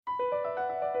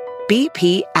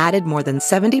BP added more than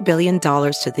 $70 billion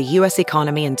to the U.S.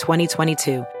 economy in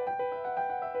 2022.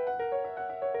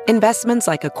 Investments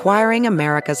like acquiring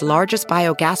America's largest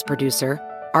biogas producer,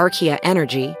 Archaea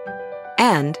Energy,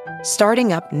 and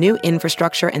starting up new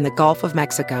infrastructure in the Gulf of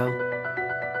Mexico.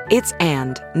 It's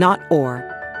and, not or.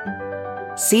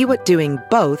 See what doing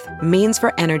both means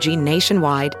for energy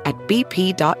nationwide at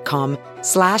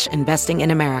bp.com/investing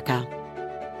in America.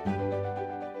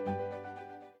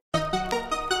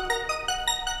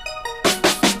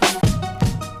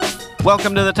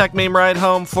 Welcome to the Tech Meme Ride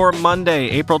Home for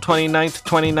Monday, April 29th,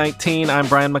 2019. I'm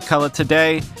Brian McCullough.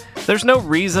 Today, there's no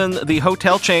reason the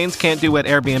hotel chains can't do what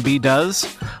Airbnb does,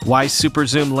 why super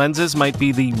zoom lenses might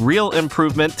be the real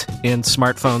improvement in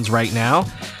smartphones right now.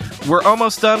 We're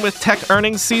almost done with tech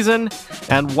earnings season,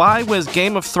 and why was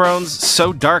Game of Thrones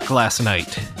so dark last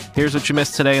night? Here's what you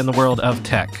missed today in the world of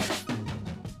tech.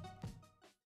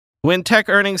 When tech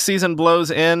earnings season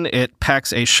blows in, it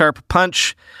packs a sharp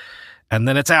punch, and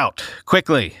then it's out,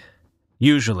 quickly,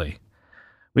 usually.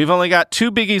 We've only got two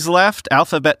biggies left,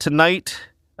 Alphabet tonight,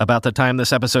 about the time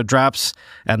this episode drops,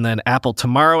 and then Apple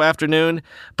tomorrow afternoon.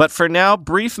 But for now,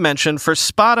 brief mention for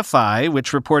Spotify,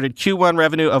 which reported Q1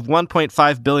 revenue of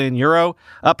 €1.5 billion,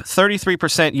 up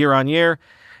 33% year-on-year,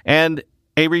 and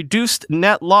a reduced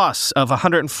net loss of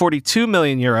 €142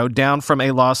 million, down from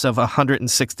a loss of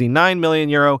 €169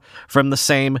 million from the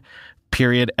same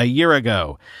period a year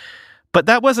ago. But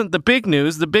that wasn't the big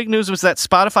news. The big news was that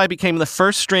Spotify became the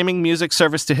first streaming music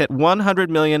service to hit 100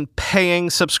 million paying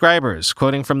subscribers,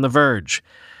 quoting from The Verge.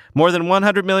 More than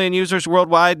 100 million users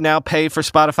worldwide now pay for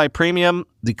Spotify Premium,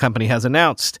 the company has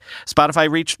announced.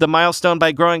 Spotify reached the milestone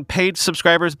by growing paid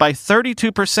subscribers by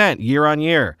 32%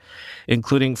 year-on-year.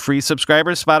 Including free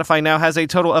subscribers, Spotify now has a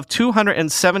total of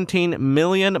 217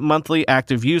 million monthly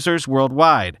active users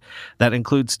worldwide. That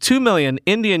includes 2 million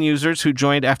Indian users who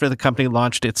joined after the company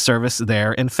launched its service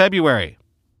there in February.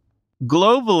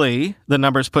 Globally, the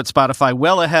numbers put Spotify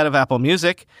well ahead of Apple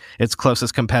Music, its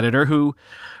closest competitor, who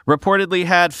reportedly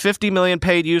had 50 million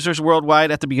paid users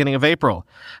worldwide at the beginning of April.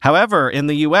 However, in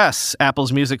the U.S.,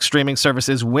 Apple's music streaming service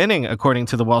is winning, according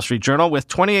to the Wall Street Journal, with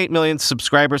 28 million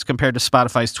subscribers compared to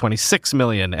Spotify's 26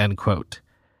 million, end quote.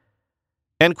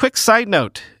 And quick side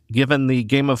note, given the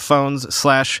Game of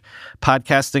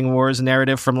Phones/podcasting wars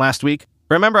narrative from last week,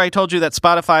 remember I told you that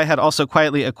Spotify had also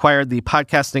quietly acquired the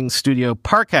podcasting studio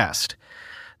Parcast.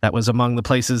 That was among the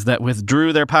places that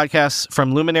withdrew their podcasts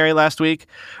from Luminary last week.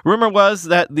 Rumor was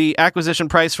that the acquisition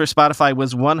price for Spotify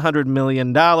was $100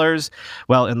 million.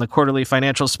 Well, in the quarterly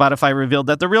financials, Spotify revealed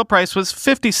that the real price was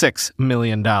 $56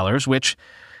 million, which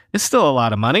is still a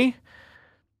lot of money.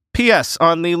 P.S.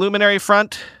 On the Luminary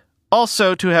front,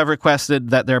 also to have requested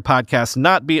that their podcasts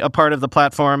not be a part of the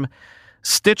platform,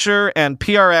 Stitcher and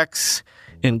PRX,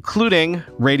 including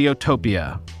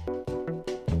Radiotopia.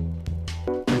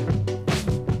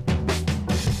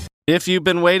 If you've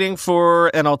been waiting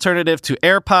for an alternative to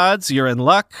AirPods, you're in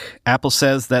luck. Apple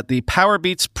says that the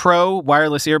Powerbeats Pro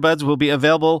wireless earbuds will be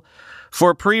available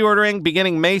for pre-ordering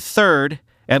beginning May 3rd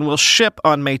and will ship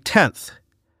on May 10th.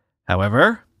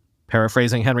 However,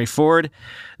 paraphrasing Henry Ford,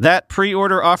 that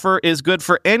pre-order offer is good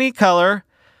for any color,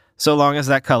 so long as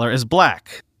that color is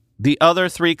black. The other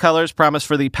three colors promised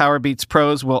for the Powerbeats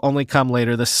Pros will only come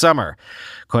later this summer,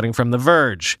 quoting from The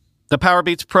Verge. The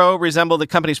Powerbeats Pro resemble the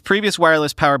company's previous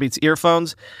wireless Powerbeats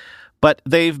earphones, but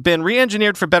they've been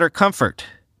re-engineered for better comfort.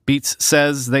 Beats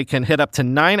says they can hit up to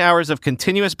 9 hours of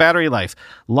continuous battery life,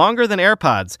 longer than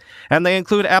AirPods, and they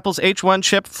include Apple's H1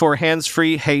 chip for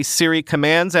hands-free Hey Siri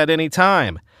commands at any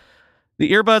time.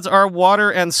 The earbuds are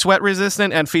water and sweat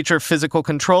resistant and feature physical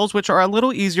controls, which are a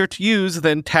little easier to use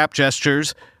than tap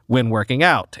gestures when working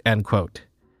out, end quote.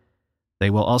 They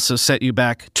will also set you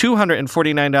back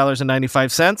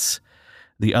 $249.95.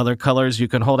 The other colors you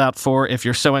can hold out for, if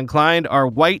you're so inclined, are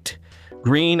white,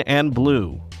 green, and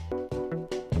blue.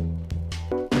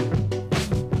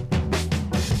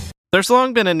 There's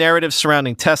long been a narrative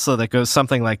surrounding Tesla that goes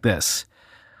something like this.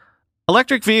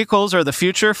 Electric vehicles are the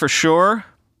future for sure,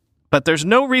 but there's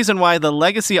no reason why the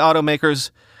legacy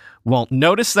automakers won't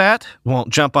notice that, won't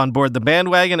jump on board the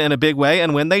bandwagon in a big way,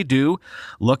 and when they do,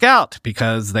 look out,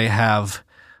 because they have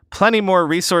plenty more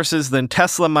resources than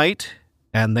Tesla might,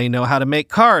 and they know how to make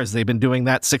cars. They've been doing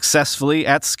that successfully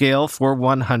at scale for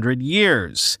 100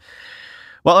 years.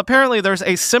 Well, apparently there's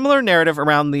a similar narrative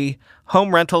around the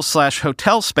home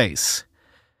rental/hotel space.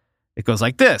 It goes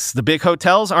like this. The big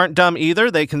hotels aren't dumb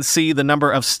either. They can see the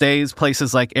number of stays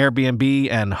places like Airbnb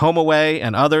and HomeAway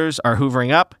and others are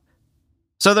hoovering up.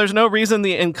 So there's no reason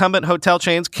the incumbent hotel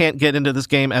chains can't get into this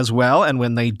game as well, and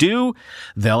when they do,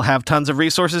 they'll have tons of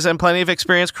resources and plenty of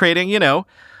experience creating,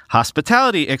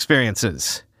 hospitality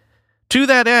experiences. To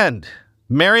that end,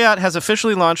 Marriott has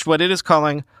officially launched what it is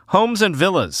calling Homes and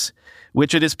Villas,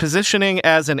 which it is positioning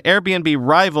as an Airbnb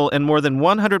rival in more than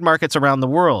 100 markets around the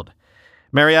world.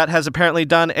 Marriott has apparently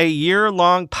done a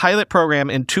year-long pilot program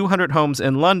in 200 homes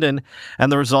in London,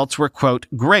 and the results were, quote,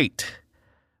 great.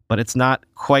 But it's not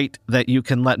quite that you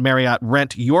can let Marriott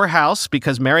rent your house,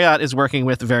 because Marriott is working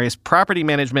with various property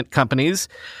management companies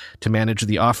to manage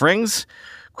the offerings.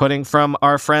 Quoting from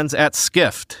our friends at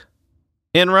Skift,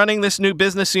 in running this new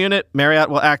business unit, Marriott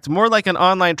will act more like an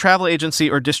online travel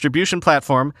agency or distribution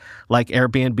platform like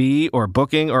Airbnb or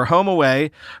Booking or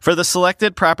HomeAway for the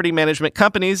selected property management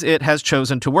companies it has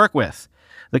chosen to work with.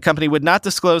 The company would not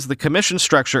disclose the commission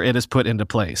structure it has put into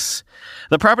place.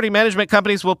 The property management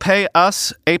companies will pay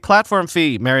us a platform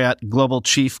fee, Marriott Global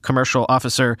Chief Commercial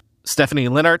Officer Stephanie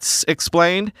Linnartz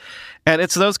explained, and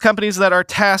it's those companies that are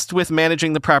tasked with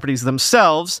managing the properties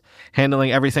themselves,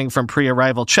 handling everything from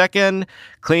pre-arrival check-in,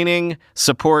 cleaning,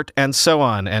 support, and so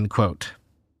on, end quote.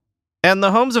 And the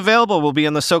homes available will be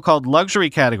in the so-called luxury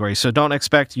category, so don't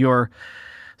expect your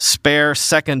spare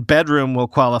second bedroom will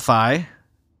qualify.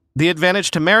 The advantage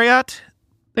to Marriott?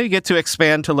 They get to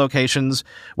expand to locations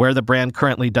where the brand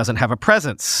currently doesn't have a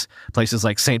presence, places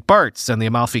like St. Bart's and the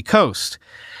Amalfi Coast.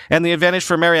 And the advantage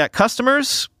for Marriott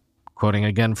customers, quoting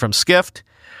again from Skift,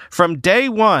 from day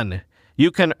one,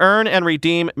 you can earn and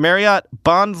redeem Marriott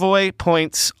Bonvoy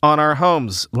points on our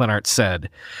homes, Linnartz said.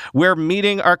 We're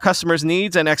meeting our customers'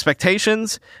 needs and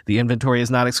expectations. The inventory is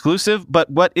not exclusive, but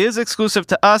what is exclusive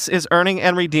to us is earning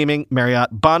and redeeming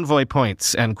Marriott Bonvoy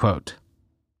points, end quote.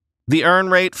 The earn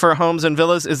rate for homes and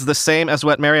villas is the same as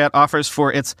what Marriott offers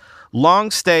for its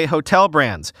long-stay hotel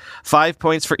brands, 5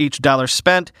 points for each dollar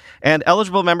spent, and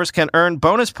eligible members can earn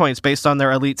bonus points based on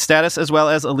their elite status as well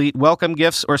as elite welcome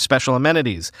gifts or special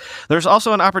amenities. There's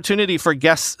also an opportunity for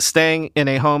guests staying in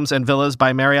a Homes and Villas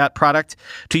by Marriott product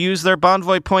to use their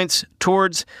Bonvoy points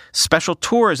towards special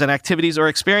tours and activities or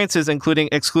experiences, including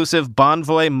exclusive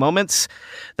Bonvoy moments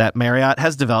that Marriott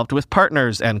has developed with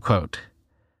partners, end quote.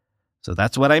 So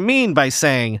that's what I mean by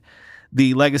saying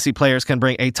the legacy players can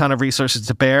bring a ton of resources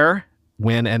to bear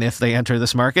when and if they enter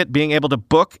this market. Being able to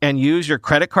book and use your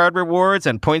credit card rewards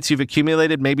and points you've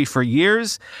accumulated maybe for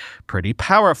years, pretty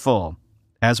powerful.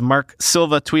 As Mark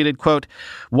Silva tweeted, quote,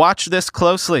 watch this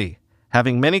closely.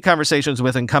 Having many conversations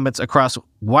with incumbents across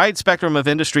wide spectrum of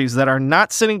industries that are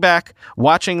not sitting back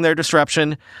watching their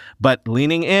disruption, but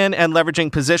leaning in and leveraging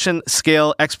position,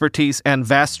 scale, expertise, and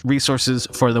vast resources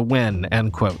for the win,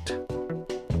 end quote.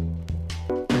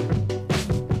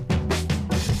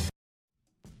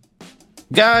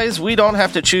 Guys, we don't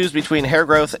have to choose between hair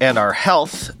growth and our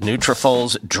health.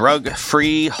 Nutrafol's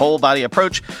drug-free whole-body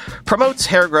approach promotes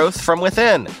hair growth from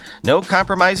within. No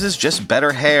compromises, just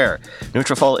better hair.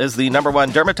 Nutrafol is the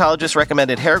 #1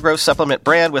 dermatologist-recommended hair growth supplement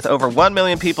brand with over 1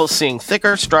 million people seeing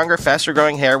thicker, stronger,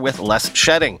 faster-growing hair with less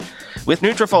shedding. With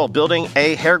Nutrafol, building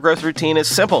a hair growth routine is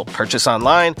simple. Purchase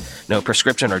online, no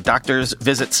prescription or doctor's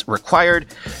visits required.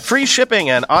 Free shipping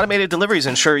and automated deliveries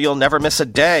ensure you'll never miss a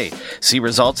day. See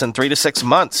results in 3 to 6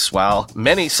 months. While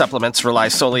many supplements rely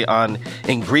solely on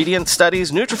ingredient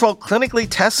studies, Nutrafol clinically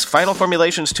tests final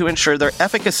formulations to ensure their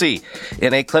efficacy.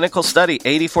 In a clinical study,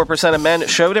 84% of men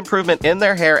showed improvement in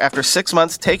their hair after 6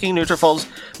 months taking Nutrafol's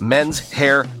men's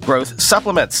hair growth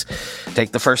supplements.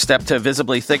 Take the first step to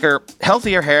visibly thicker,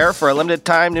 healthier hair. For a limited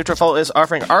time, Nutrafol is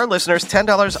offering our listeners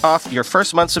 $10 off your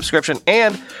first month subscription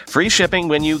and free shipping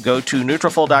when you go to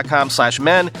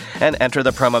Nutrafol.com/men and enter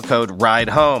the promo code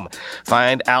RIDEHOME.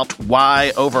 Find out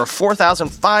why over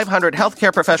 4,500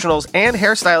 healthcare professionals and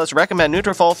hairstylists recommend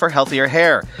Nutrafol for healthier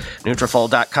hair.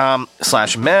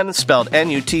 Nutrafol.com/men, spelled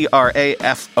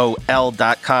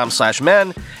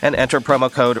Nutrafol.com/men, and enter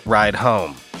promo code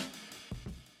RIDEHOME.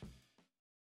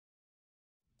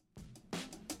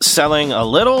 Selling a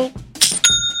little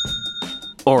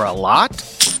or a lot?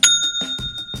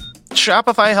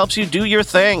 Shopify helps you do your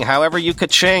thing, however you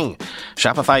ka-ching.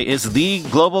 Shopify is the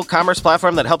global commerce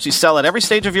platform that helps you sell at every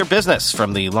stage of your business,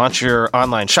 from the launch your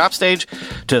online shop stage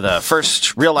to the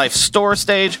first real-life store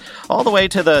stage, all the way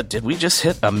to the did we just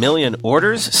hit 1 million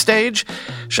orders stage.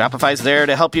 Shopify's there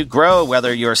to help you grow,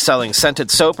 whether you're selling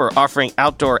scented soap or offering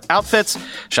outdoor outfits.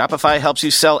 Shopify helps you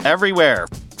sell everywhere.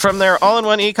 From their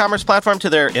all-in-one e-commerce platform to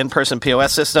their in-person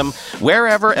POS system,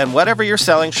 wherever and whatever you're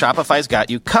selling, Shopify's got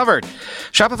you covered.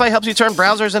 Shopify helps you turn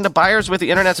browsers into buyers with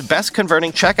the internet's best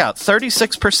converting checkout,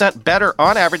 36% better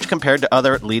on average compared to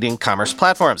other leading commerce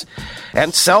platforms.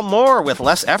 And sell more with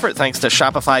less effort thanks to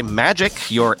Shopify Magic,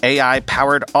 your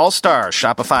AI-powered all-star.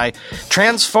 Shopify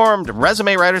transformed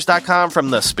ResumeWriters.com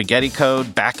from the spaghetti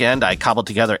code backend I cobbled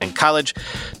together in college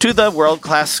to the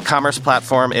world-class commerce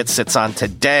platform it sits on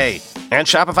today. And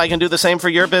Shopify can do the same for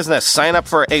your business. Sign up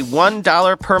for a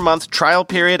 $1 per month trial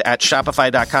period at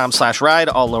shopify.com/ride,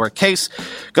 all lowercase.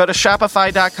 Go to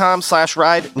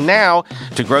shopify.com/ride now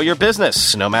to grow your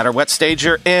business, no matter what stage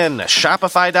you're in.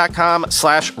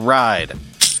 Shopify.com/ride.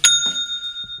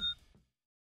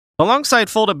 Alongside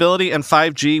foldability and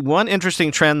 5G, one interesting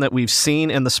trend that we've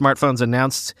seen in the smartphones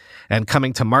announced and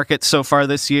coming to market so far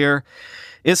this year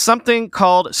is something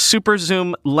called super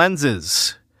zoom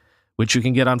lenses, which you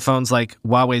can get on phones like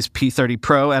Huawei's P30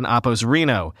 Pro and Oppo's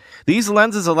Reno. These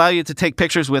lenses allow you to take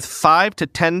pictures with 5 to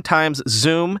 10 times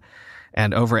zoom.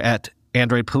 And over at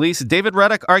Android Police, David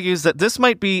Ruddock argues that this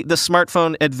might be the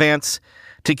smartphone advance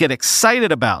to get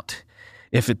excited about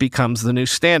if it becomes the new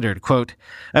standard. Quote,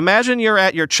 imagine you're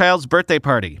at your child's birthday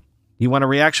party. You want a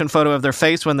reaction photo of their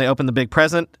face when they open the big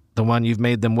present, the one you've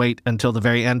made them wait until the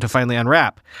very end to finally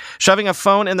unwrap. Shoving a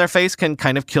phone in their face can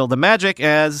kind of kill the magic,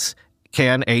 as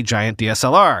can a giant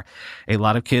DSLR. A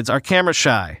lot of kids are camera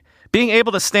shy. Being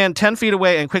able to stand 10 feet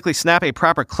away and quickly snap a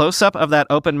proper close-up of that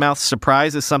open-mouth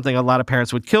surprise is something a lot of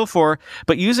parents would kill for,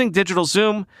 but using digital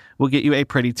zoom will get you a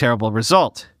pretty terrible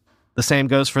result. The same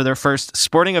goes for their first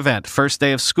sporting event, first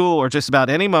day of school, or just about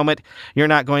any moment you're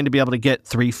not going to be able to get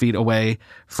 3 feet away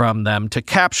from them to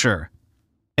capture.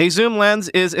 A zoom lens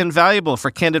is invaluable for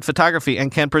candid photography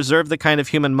and can preserve the kind of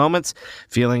human moments,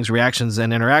 feelings, reactions,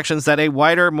 and interactions that a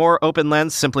wider, more open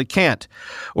lens simply can't,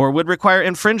 or would require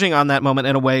infringing on that moment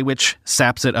in a way which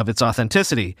saps it of its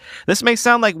authenticity. This may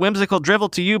sound like whimsical drivel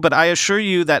to you, but I assure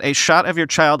you that a shot of your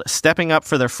child stepping up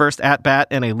for their first at-bat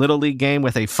in a Little League game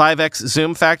with a 5x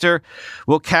zoom factor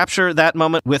will capture that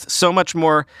moment with so much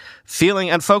more feeling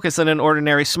and focus than an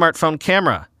ordinary smartphone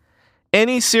camera.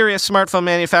 Any serious smartphone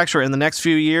manufacturer in the next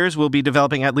few years will be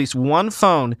developing at least one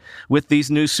phone with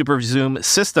these new super zoom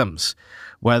systems,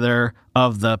 whether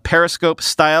of the periscope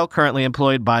style currently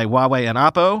employed by Huawei and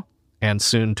Oppo, and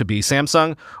soon to be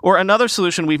Samsung, or another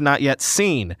solution we've not yet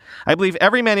seen. I believe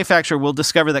every manufacturer will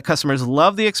discover that customers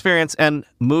love the experience and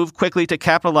move quickly to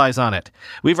capitalize on it.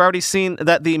 We've already seen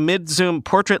that the mid-zoom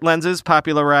portrait lenses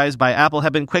popularized by Apple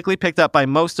have been quickly picked up by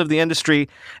most of the industry,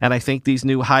 and I think these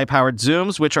new high-powered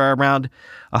zooms, which are around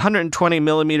 120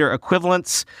 millimeter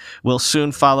equivalents, will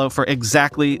soon follow for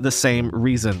exactly the same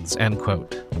reasons, end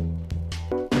quote.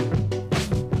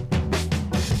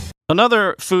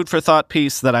 Another food for thought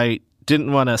piece that I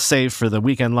didn't want to save for the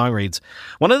weekend long reads.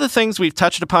 One of the things we've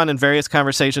touched upon in various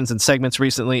conversations and segments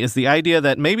recently is the idea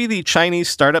that maybe the Chinese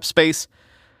startup space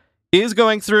is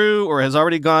going through or has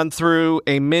already gone through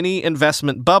a mini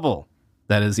investment bubble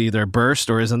that is either burst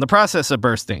or is in the process of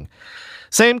bursting.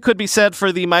 Same could be said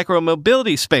for the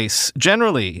micromobility space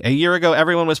generally. A year ago,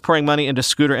 everyone was pouring money into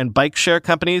scooter and bike share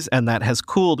companies, and that has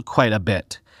cooled quite a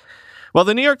bit. Well,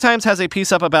 the New York Times has a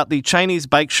piece up about the Chinese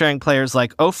bike-sharing players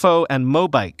like Ofo and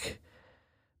Mobike.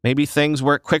 Maybe things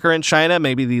work quicker in China,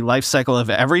 maybe the life cycle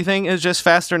of everything is just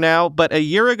faster now, but a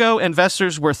year ago,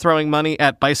 investors were throwing money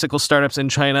at bicycle startups in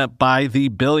China by the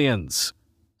billions.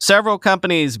 Several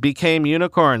companies became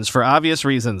unicorns for obvious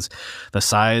reasons. The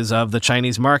size of the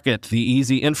Chinese market, the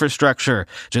easy infrastructure,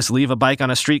 just leave a bike on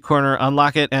a street corner,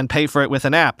 unlock it, and pay for it with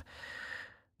an app.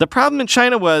 The problem in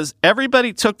China was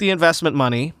everybody took the investment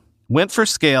money, went for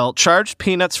scale, charged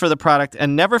peanuts for the product,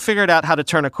 and never figured out how to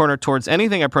turn a corner towards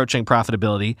anything approaching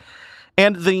profitability,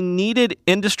 and the needed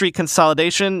industry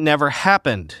consolidation never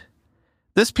happened.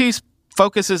 This piece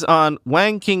focuses on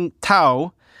Wang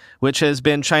Qingtao, which has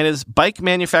been China's bike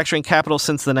manufacturing capital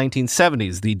since the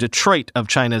 1970s, the Detroit of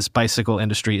China's bicycle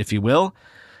industry, if you will.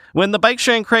 When the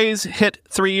bike-sharing craze hit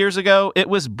 3 years ago, it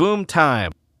was boom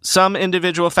time. Some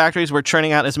individual factories were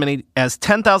churning out as many as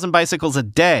 10,000 bicycles a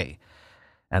day.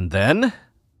 And then,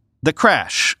 the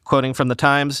crash, quoting from the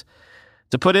Times.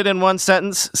 To put it in one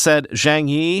sentence, said Zhang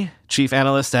Yi, chief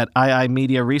analyst at II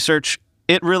Media Research,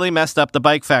 it really messed up the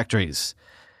bike factories.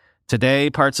 Today,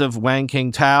 parts of Wang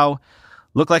Qingtao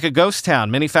look like a ghost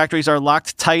town. Many factories are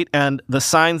locked tight, and the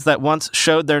signs that once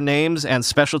showed their names and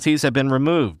specialties have been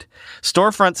removed.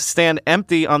 Storefronts stand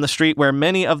empty on the street where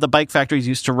many of the bike factories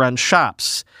used to run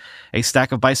shops. A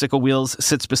stack of bicycle wheels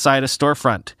sits beside a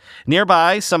storefront.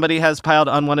 Nearby, somebody has piled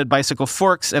unwanted bicycle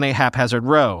forks in a haphazard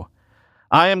row.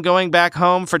 "I am going back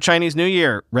home for Chinese New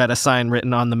Year," read a sign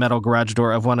written on the metal garage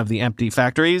door of one of the empty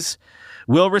factories.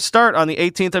 "We'll restart on the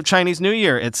 18th of Chinese New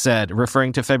Year," it said,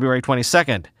 referring to February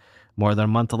 22nd. More than a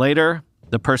month later,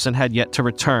 the person had yet to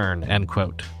return, end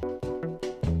quote.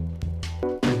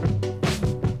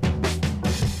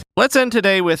 Let's end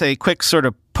today with a quick sort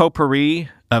of potpourri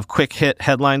of quick hit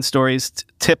headline stories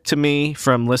tipped to me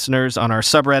from listeners on our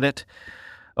subreddit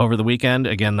over the weekend.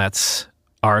 Again, that's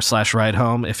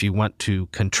r/ridehome if you want to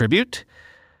contribute.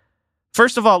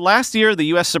 First of all, last year, the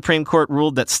U.S. Supreme Court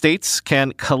ruled that states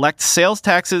can collect sales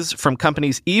taxes from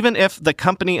companies even if the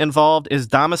company involved is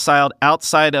domiciled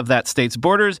outside of that state's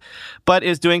borders, but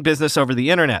is doing business over the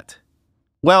internet.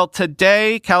 Well,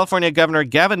 today, California Governor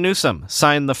Gavin Newsom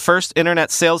signed the first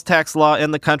internet sales tax law in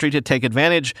the country to take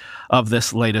advantage of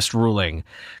this latest ruling.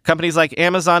 Companies like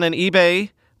Amazon and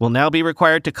eBay will now be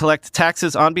required to collect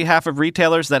taxes on behalf of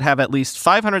retailers that have at least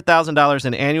 $500,000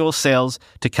 in annual sales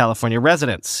to California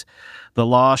residents. The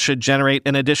law should generate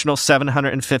an additional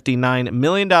 $759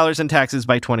 million in taxes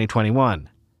by 2021.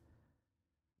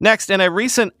 Next, in a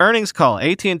recent earnings call,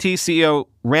 AT&T CEO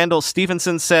Randall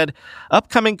Stephenson said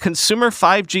upcoming consumer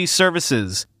 5G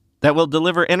services that will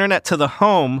deliver internet to the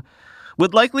home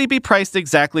would likely be priced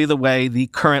exactly the way the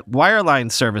current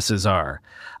wireline services are,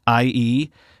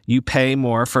 i.e., you pay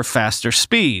more for faster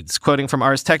speeds. Quoting from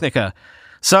Ars Technica,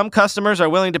 "Some customers are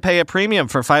willing to pay a premium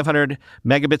for 500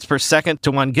 megabits per second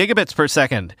to 1 gigabits per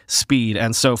second speed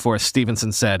and so forth,"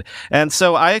 Stevenson said. "And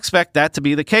so I expect that to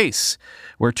be the case.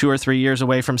 We're 2 or 3 years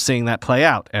away from seeing that play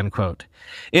out," end quote.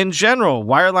 In general,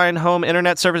 wireline home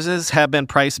internet services have been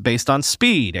priced based on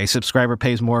speed. A subscriber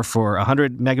pays more for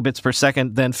 100 megabits per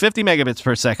second than 50 megabits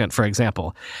per second, for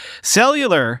example.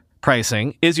 Cellular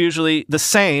pricing is usually the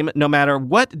same no matter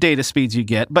what data speeds you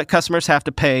get, but customers have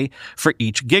to pay for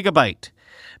each gigabyte.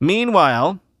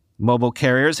 Meanwhile, mobile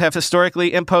carriers have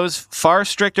historically imposed far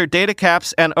stricter data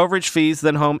caps and overage fees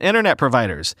than home internet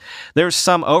providers. There's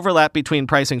some overlap between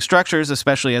pricing structures,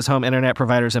 especially as home internet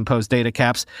providers impose data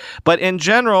caps, but in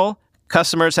general,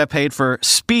 customers have paid for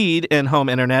speed in home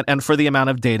internet and for the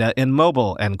amount of data in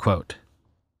mobile, end quote.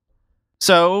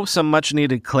 So, some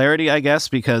much-needed clarity, I guess,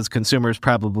 because consumers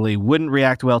probably wouldn't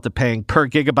react well to paying per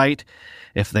gigabyte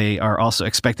if they are also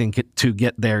expecting to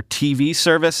get their TV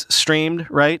service streamed,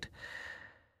 right?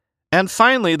 And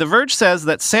finally, The Verge says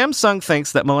that Samsung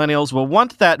thinks that millennials will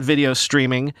want that video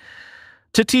streaming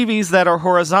to TVs that are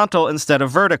horizontal instead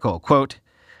of vertical. Quote,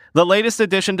 "The latest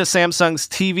addition to Samsung's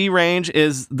TV range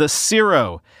is the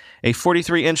Zero, a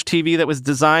 43-inch TV that was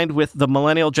designed with the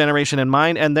millennial generation in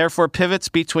mind and therefore pivots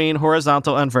between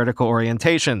horizontal and vertical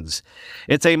orientations.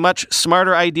 It's a much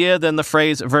smarter idea than the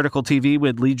phrase vertical TV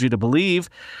would lead you to believe.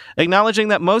 Acknowledging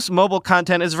that most mobile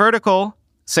content is vertical,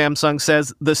 Samsung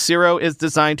says the Zero is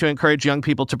designed to encourage young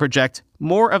people to project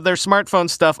more of their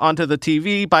smartphone stuff onto the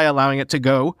TV by allowing it to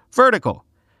go vertical.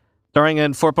 Throwing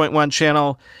in 4.1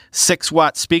 channel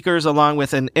 6-watt speakers along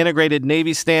with an integrated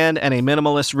Navy stand and a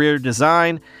minimalist rear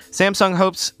design, Samsung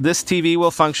hopes this TV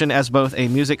will function as both a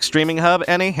music streaming hub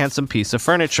and a handsome piece of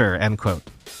furniture," end quote.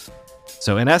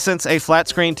 So in essence, a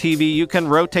flat-screen TV you can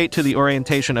rotate to the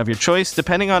orientation of your choice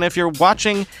depending on if you're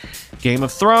watching Game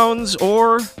of Thrones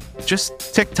or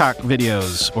just TikTok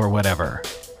videos or whatever.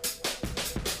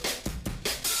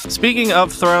 Speaking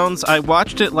of Thrones, I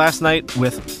watched it last night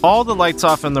with all the lights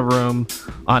off in the room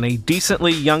on a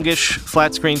decently youngish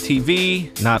flat-screen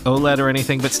TV, not OLED or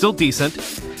anything, but still decent.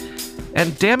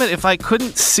 And damn it if I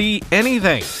couldn't see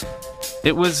anything.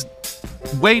 It was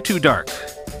way too dark.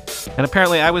 And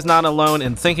apparently I was not alone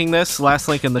in thinking this. Last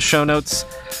link in the show notes.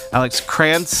 Alex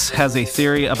Krantz has a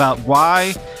theory about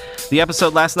why the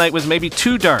episode last night was maybe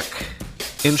too dark.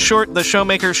 In short, the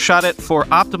showmakers shot it for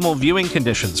optimal viewing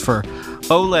conditions, for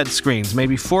OLED screens,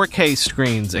 maybe 4K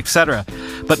screens, etc.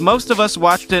 But most of us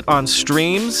watched it on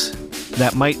streams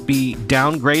that might be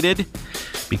downgraded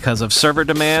because of server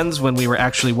demands when we were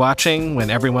actually watching, when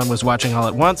everyone was watching all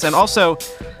at once. And also,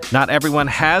 not everyone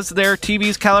has their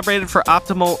TVs calibrated for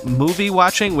optimal movie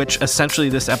watching, which essentially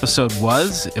this episode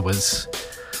was. It was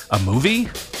a movie.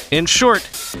 In short,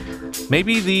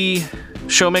 maybe the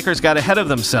showmakers got ahead of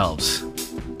themselves.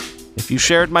 If you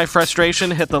shared my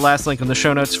frustration, hit the last link in the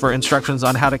show notes for instructions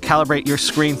on how to calibrate your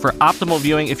screen for optimal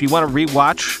viewing if you want to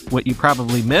rewatch what you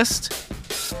probably missed.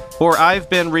 Or I've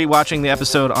been rewatching the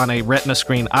episode on a Retina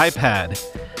screen iPad,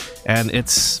 and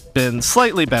it's been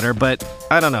slightly better, but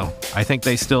I don't know. I think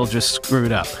they still just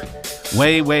screwed up.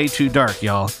 Way, way too dark,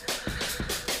 y'all.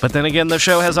 But then again, the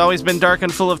show has always been dark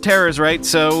and full of terrors, right?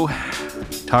 So,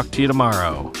 talk to you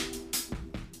tomorrow.